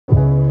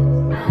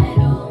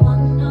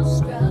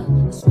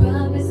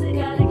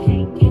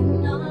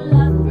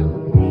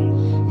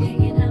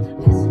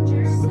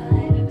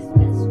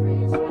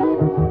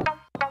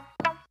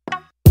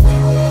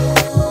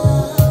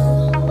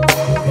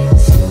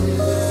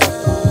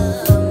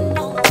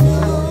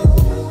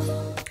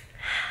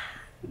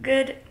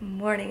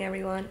morning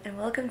everyone, and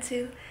welcome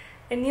to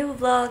a new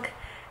vlog,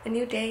 a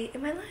new day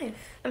in my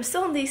life. I'm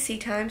still in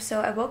DC time,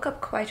 so I woke up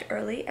quite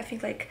early, I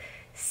think like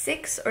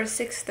 6 or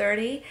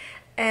 6:30,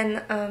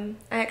 and I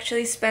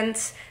actually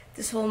spent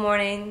this whole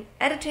morning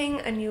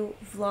editing a new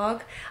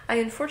vlog. I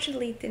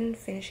unfortunately didn't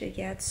finish it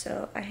yet,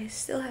 so I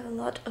still have a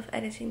lot of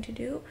editing to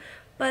do.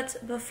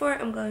 But before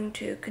I'm going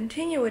to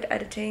continue with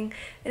editing,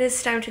 it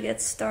is time to get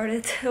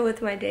started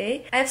with my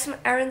day. I have some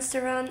errands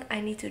to run.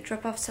 I need to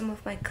drop off some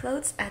of my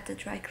clothes at the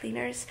dry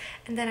cleaners,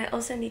 and then I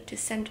also need to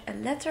send a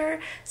letter,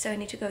 so I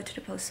need to go to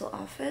the postal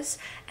office.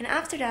 And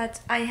after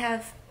that, I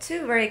have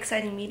two very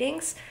exciting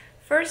meetings.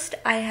 First,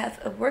 I have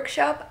a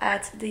workshop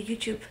at the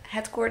YouTube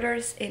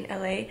headquarters in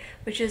LA,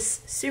 which is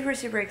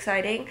super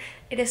exciting.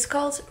 It is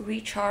called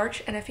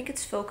Recharge, and I think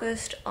it's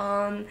focused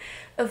on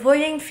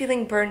avoiding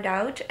feeling burned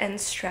out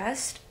and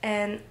stressed,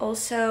 and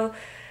also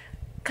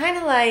kind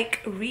of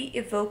like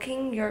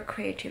re-evoking your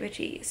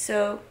creativity.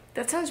 So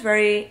that sounds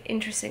very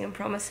interesting and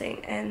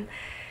promising. And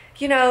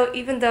you know,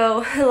 even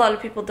though a lot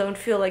of people don't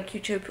feel like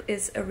YouTube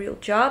is a real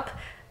job,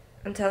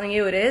 I'm telling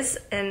you it is.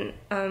 And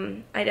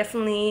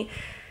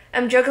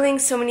I'm juggling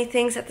so many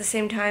things at the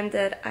same time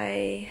that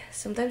I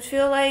sometimes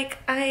feel like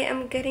I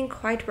am getting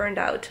quite burned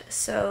out.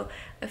 So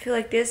I feel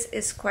like this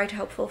is quite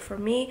helpful for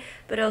me,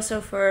 but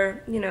also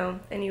for, you know,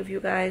 any of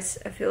you guys.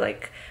 I feel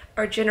like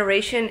our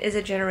generation is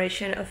a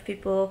generation of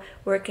people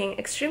working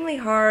extremely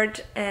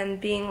hard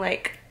and being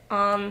like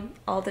on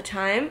all the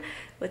time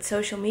with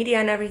social media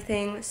and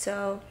everything.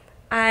 So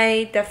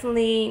I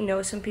definitely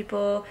know some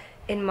people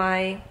in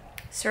my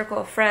circle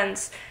of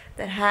friends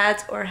that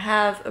had or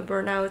have a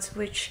burnout,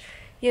 which,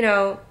 you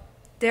know,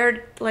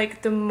 they're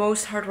like the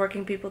most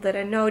hardworking people that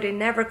I know. They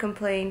never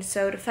complain.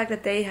 So the fact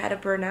that they had a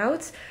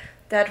burnout,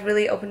 that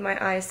really opened my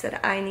eyes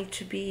that I need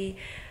to be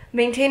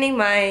maintaining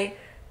my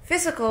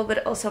physical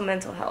but also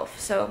mental health.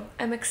 So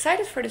I'm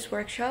excited for this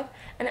workshop.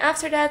 And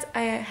after that,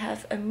 I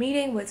have a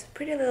meeting with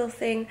Pretty Little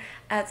Thing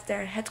at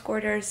their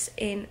headquarters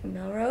in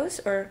Melrose,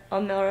 or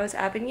on Melrose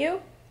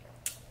Avenue.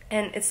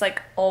 And it's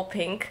like all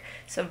pink,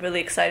 so I'm really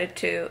excited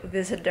to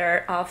visit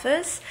their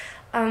office.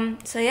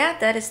 So yeah,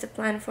 that is the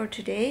plan for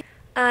today.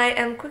 I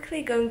am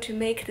quickly going to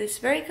make this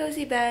very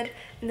cozy bed,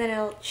 and then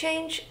I'll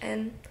change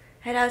and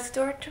head out the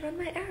door to run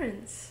my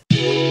errands.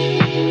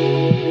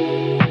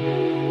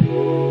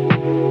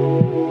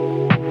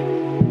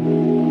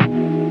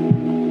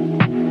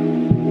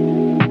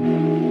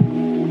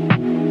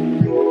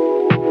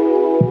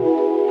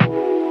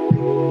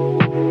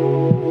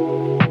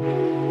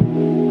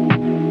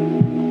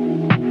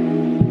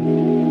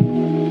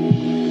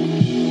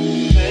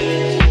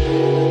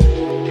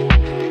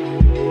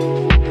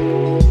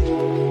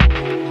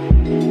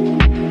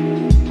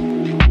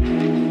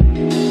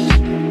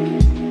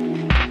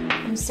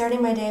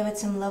 Starting my day with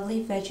some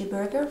lovely veggie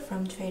burger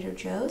from Trader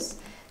Joe's,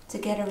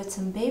 together with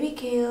some baby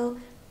kale,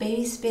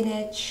 baby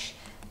spinach,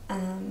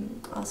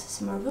 also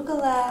some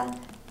arugula,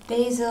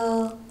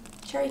 basil,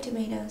 cherry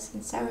tomatoes,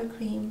 and sour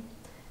cream,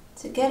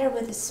 together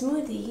with a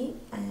smoothie.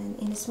 And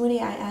in the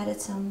smoothie I added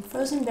some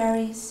frozen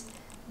berries,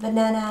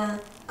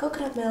 banana,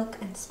 coconut milk,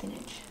 and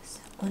spinach.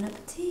 So bon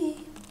appetit!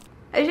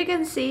 As you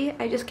can see,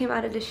 I just came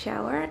out of the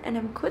shower, and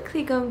I'm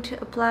quickly going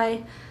to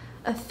apply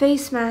a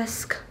face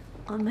mask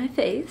on my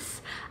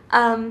face.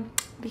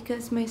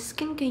 Because my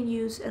skin can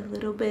use a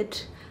little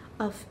bit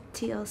of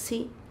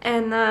TLC.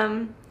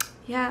 And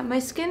yeah, my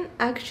skin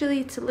actually,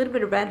 it's a little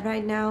bit red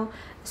right now,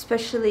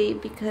 especially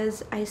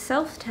because I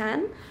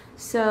self-tan.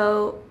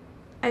 So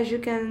as you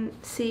can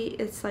see,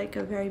 it's like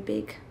a very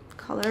big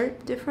color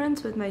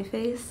difference with my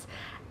face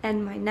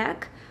and my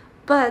neck.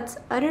 But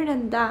other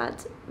than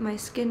that, my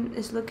skin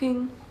is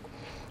looking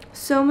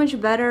so much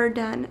better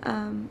than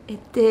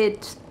it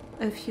did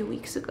a few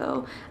weeks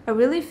ago. I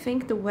really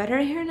think the weather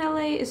here in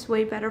LA is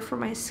way better for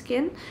my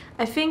skin.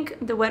 I think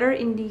the weather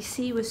in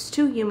DC was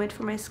too humid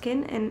for my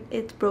skin and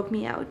it broke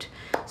me out.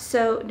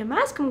 So the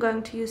mask I'm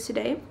going to use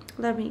today,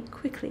 let me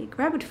quickly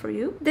grab it for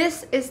you.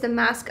 This is the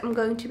mask I'm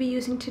going to be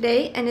using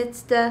today, and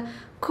it's the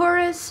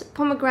Chorus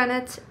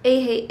Pomegranate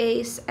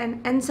AHAs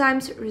and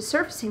Enzymes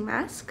Resurfacing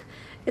Mask.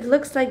 It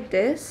looks like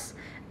this.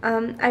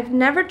 I've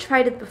never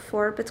tried it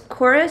before, but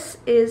Chorus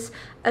is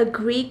a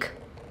Greek,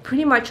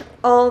 pretty much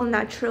all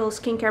natural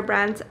skincare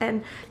brands,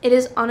 and it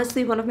is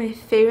honestly one of my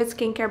favorite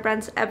skincare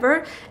brands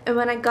ever. And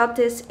when I got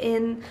this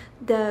in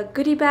the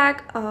goodie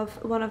bag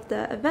of one of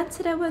the events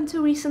that I went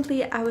to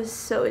recently, I was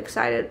so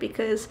excited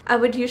because I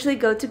would usually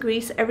go to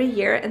Greece every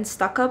year and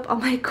stock up on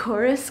my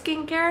Chorus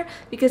skincare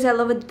because I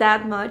love it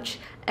that much,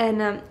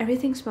 and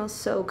everything smells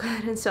so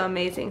good and so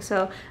amazing.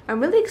 So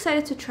I'm really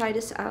excited to try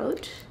this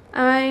out.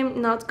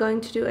 I'm not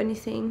going to do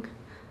anything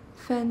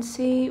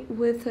fancy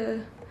with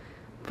a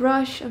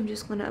brush. I'm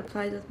just gonna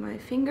apply it with my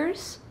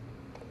fingers.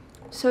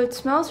 So it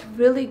smells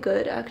really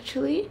good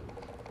actually,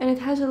 and it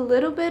has a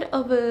little bit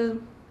of a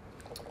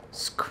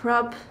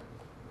scrub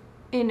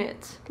in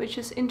it, which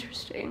is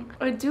interesting.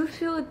 I do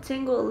feel it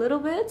tingle a little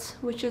bit,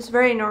 which is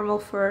very normal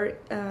for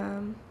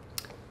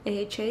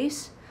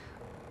AHAs,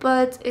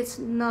 but it's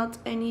not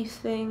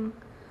anything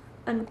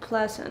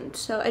unpleasant.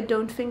 So I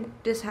don't think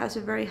this has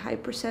a very high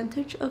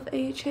percentage of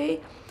AHA,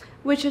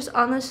 which is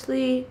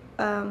honestly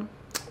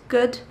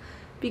good,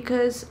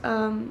 because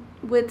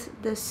with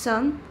the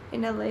sun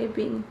in LA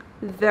being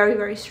very,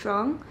 very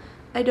strong,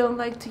 I don't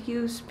like to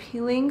use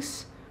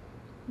peelings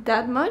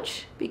that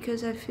much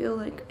because I feel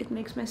like it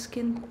makes my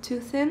skin too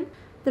thin.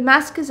 The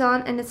mask is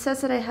on and it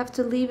says that I have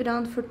to leave it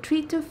on for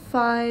 3 to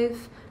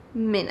 5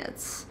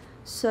 minutes.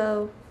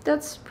 So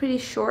that's pretty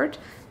short.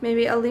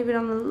 Maybe I'll leave it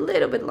on a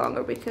little bit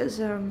longer because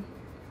I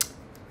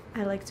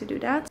like to do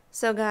that.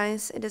 So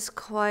guys, it is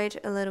quite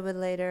a little bit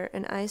later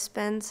and I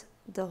spent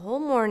the whole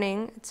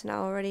morning, it's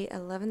now already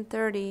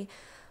 11:30,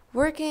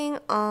 working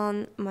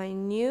on my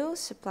new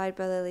Supplied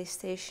by Lily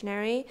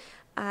stationery.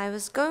 I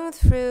was going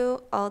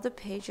through all the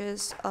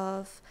pages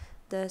of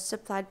the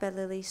Supplied by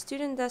Lily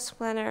student desk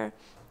planner,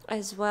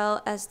 as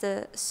well as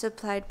the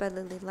Supplied by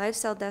Lily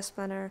lifestyle desk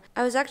planner.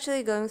 I was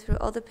actually going through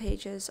all the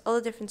pages, all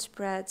the different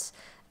spreads,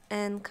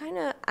 and kind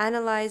of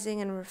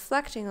analyzing and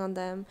reflecting on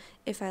them,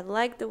 if I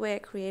like the way I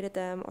created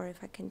them, or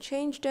if I can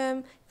change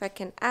them, if I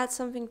can add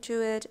something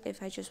to it,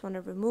 if I just want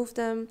to remove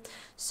them.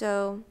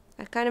 So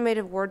I kind of made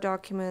a Word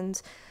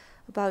document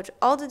about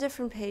all the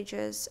different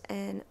pages,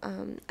 and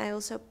I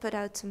also put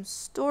out some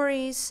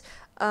stories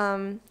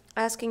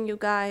asking you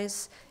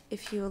guys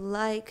if you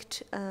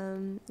liked,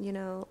 you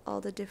know,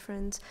 all the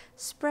different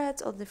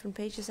spreads, all the different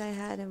pages I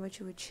had, and what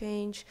you would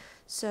change.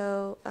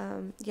 So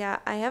yeah,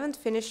 I haven't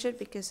finished it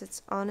because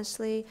it's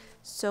honestly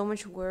so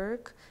much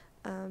work,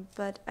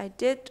 but I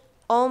did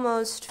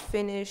almost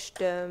finish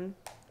the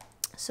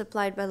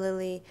Supplied by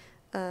Lily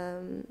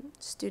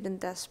student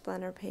desk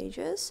planner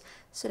pages.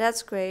 So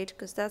that's great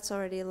because that's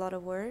already a lot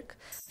of work.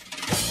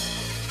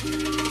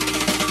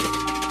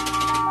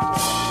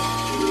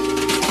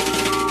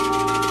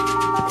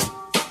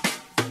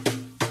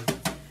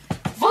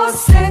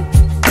 Você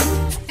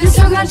e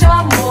seu grande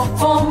amor,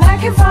 como é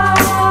que vai?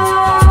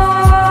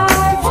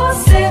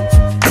 Você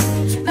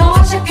não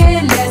acha que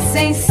ele é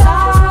sem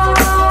sal?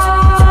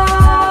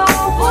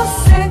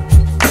 Você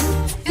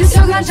e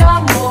seu grande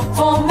amor,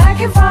 como é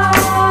que vai?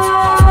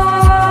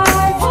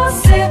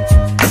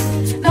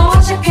 Você não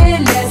acha que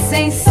ele é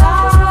sem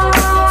sal?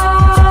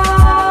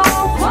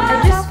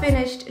 I just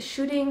finished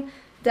shooting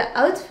the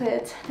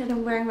outfit that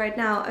I'm wearing right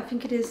now. I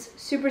think it is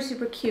super,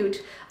 super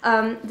cute.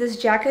 This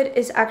jacket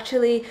is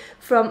actually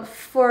from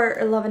For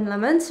Love and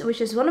Lemons,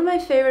 which is one of my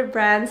favorite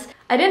brands.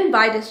 I didn't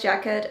buy this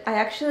jacket, I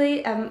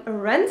actually am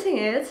renting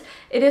it.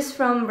 It is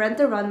from Rent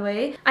the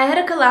Runway. I had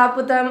a collab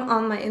with them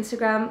on my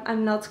Instagram.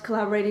 I'm not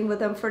collaborating with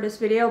them for this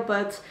video,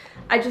 but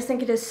I just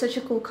think it is such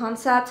a cool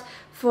concept.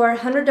 For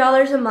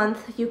 $100 a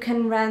month, you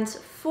can rent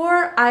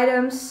 4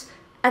 items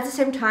at the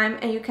same time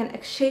and you can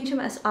exchange them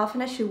as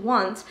often as you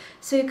want.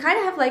 So you kind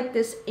of have like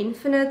this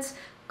infinite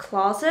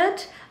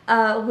closet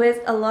with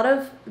a lot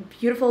of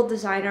beautiful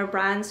designer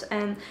brands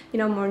and, you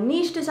know, more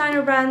niche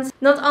designer brands.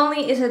 Not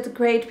only is it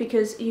great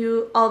because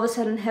you all of a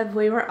sudden have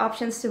way more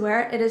options to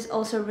wear, it is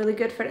also really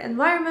good for the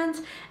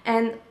environment.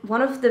 And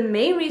one of the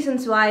main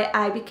reasons why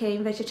I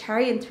became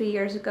vegetarian 3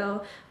 years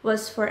ago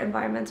was for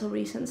environmental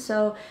reasons.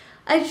 So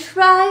I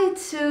try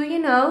to, you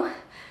know,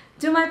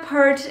 do my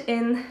part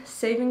in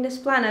saving this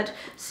planet.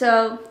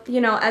 So,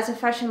 you know, as a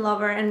fashion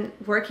lover and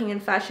working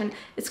in fashion,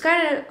 it's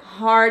kind of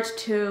hard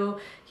to,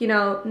 you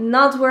know,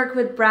 not work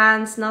with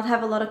brands, not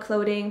have a lot of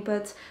clothing,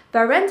 but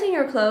by renting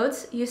your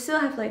clothes, you still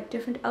have like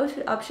different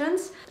outfit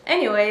options.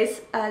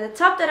 Anyways, the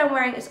top that I'm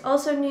wearing is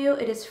also new.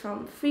 It is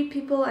from Free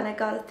People and I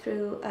got it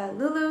through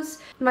Lulu's.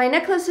 My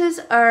necklaces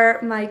are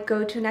my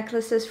go-to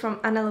necklaces from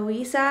Ana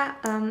Luisa.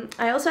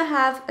 I also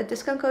have a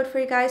discount code for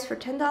you guys for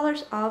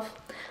 $10 off.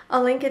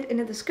 I'll link it in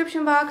the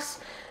description box.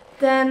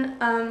 Then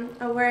I'm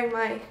wearing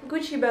my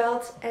Gucci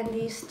belt and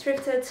these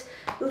thrifted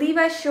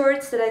Levi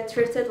shorts that I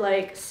thrifted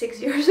like 6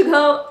 years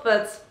ago,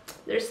 but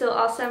they're still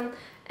awesome.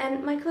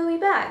 And my Chloe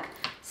bag.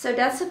 So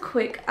that's a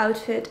quick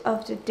outfit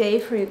of the day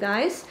for you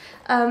guys.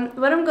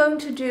 What I'm going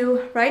to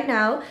do right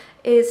now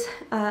is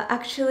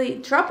actually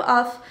drop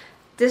off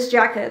this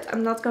jacket.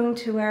 I'm not going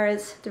to wear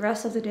it the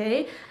rest of the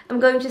day. I'm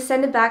going to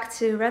send it back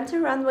to Rent a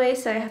Runway,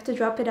 so I have to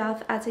drop it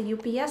off at a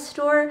UPS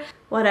store,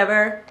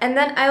 whatever. And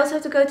then I also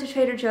have to go to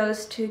Trader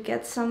Joe's to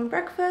get some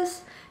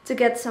breakfast, to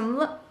get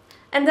some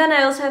and then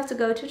I also have to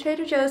go to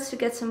Trader Joe's to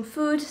get some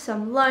food,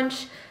 some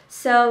lunch.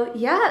 So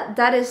yeah,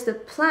 that is the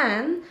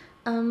plan.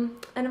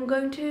 And I'm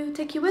going to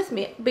take you with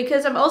me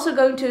because I'm also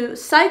going to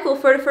cycle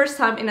for the first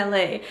time in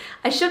LA.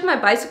 I shipped my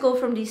bicycle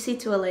from DC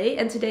to LA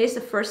and today is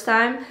the first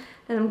time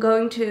that I'm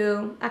going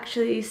to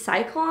actually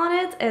cycle on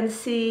it and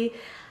see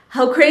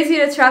how crazy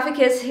the traffic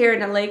is here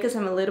in LA because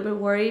I'm a little bit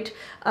worried.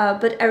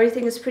 But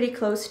everything is pretty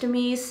close to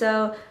me,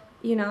 so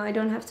you know, I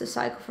don't have to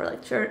cycle for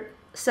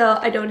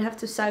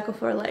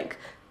like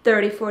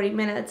 30-40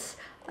 minutes.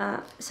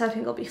 So I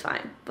think I'll be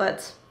fine.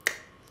 But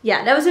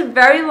yeah, that was a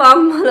very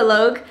long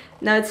monologue.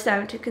 Now it's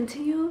time to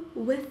continue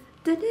with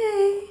the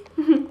day.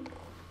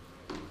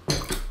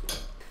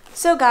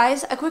 So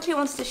guys, I quickly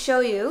wanted to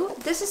show you.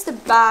 This is the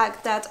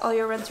bag that all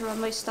your Rent a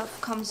Runway stuff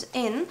comes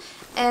in.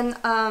 And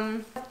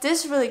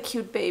this really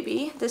cute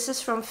baby. This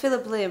is from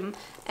Philip Lim,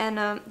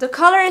 and the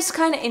color is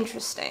kind of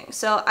interesting.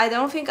 So I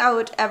don't think I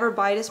would ever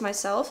buy this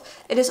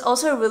myself. It is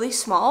also really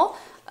small.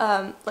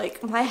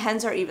 Like my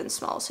hands are even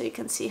small, so you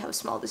can see how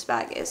small this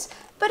bag is.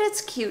 But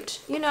it's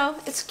cute, you know,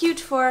 it's cute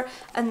for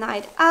a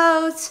night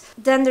out.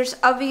 Then there's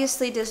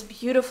obviously this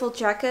beautiful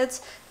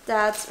jacket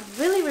that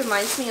really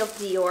reminds me of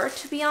Dior,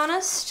 to be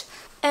honest.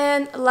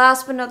 And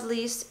last but not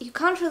least, you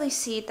can't really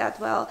see it that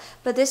well,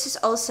 but this is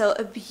also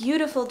a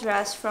beautiful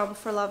dress from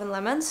For Love and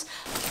Lemons.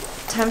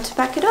 Time to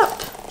pack it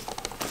up.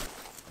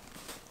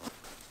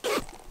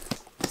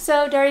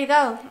 So there you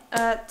go.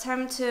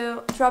 Time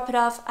to drop it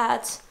off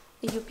at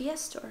a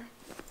UPS store.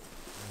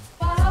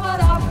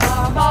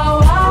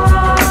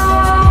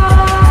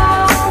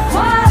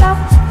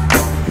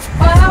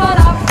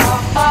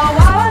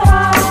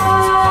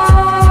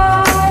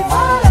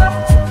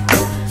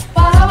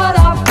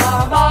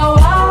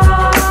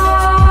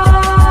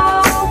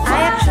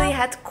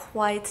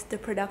 Quite the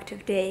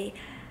productive day.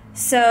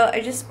 So I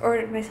just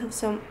ordered myself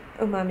some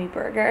umami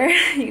burger.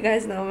 You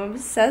guys know I'm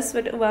obsessed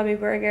with umami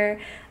burger.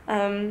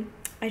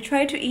 I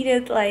try to eat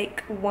it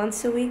like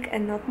once a week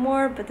and not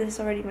more, but this is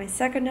already my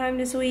second time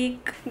this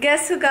week.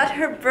 Guess who got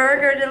her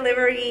burger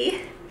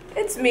delivery?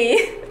 It's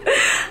me.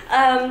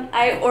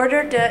 I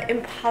ordered the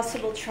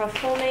Impossible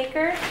Truffle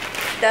Maker.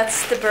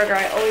 That's the burger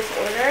I always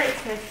order.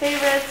 It's my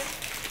favorite.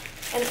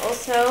 And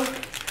also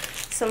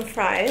some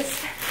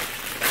fries.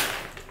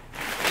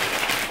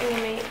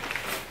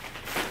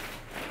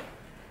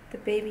 The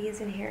baby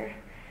is in here.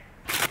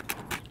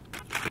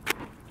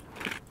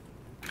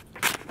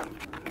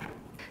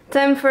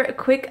 Time for a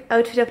quick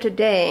outfit of the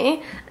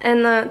day.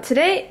 And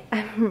today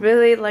I'm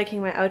really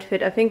liking my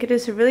outfit. I think it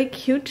is a really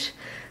cute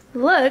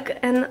look,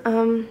 and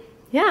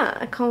yeah,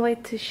 I can't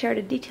wait to share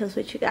the details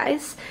with you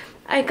guys.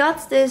 I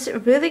got this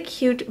really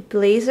cute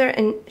blazer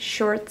and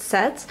short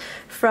set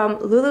from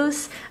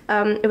Lulu's.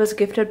 It was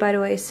gifted, by the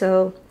way,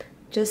 so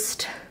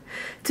just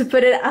to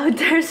put it out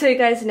there so you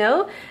guys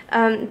know.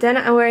 Then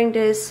I'm wearing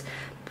this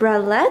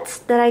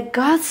bralette that I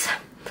got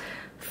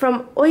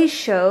from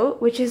Oysho,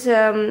 which is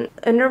an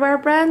underwear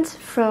brand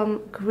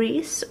from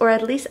Greece, or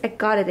at least I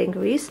got it in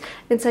Greece.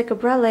 It's like a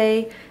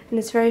bralette and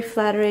it's very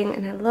flattering,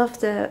 and I love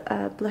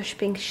the blush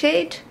pink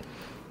shade.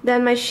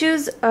 Then my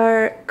shoes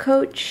are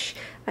Coach.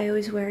 I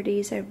always wear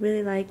these, I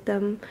really like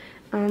them.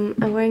 I'm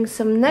wearing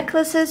some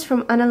necklaces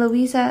from Ana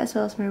Luisa, as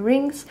well as my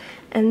rings.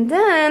 And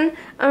then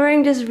I'm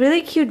wearing this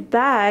really cute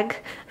bag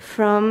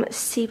from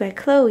C by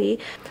Chloe.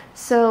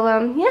 So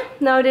yeah,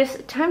 now it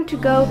is time to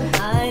go.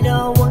 I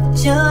don't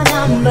want your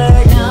number,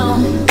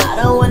 no. I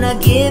don't wanna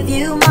give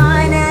you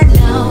mine, and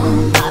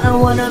no, I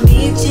don't wanna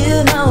meet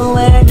you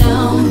nowhere.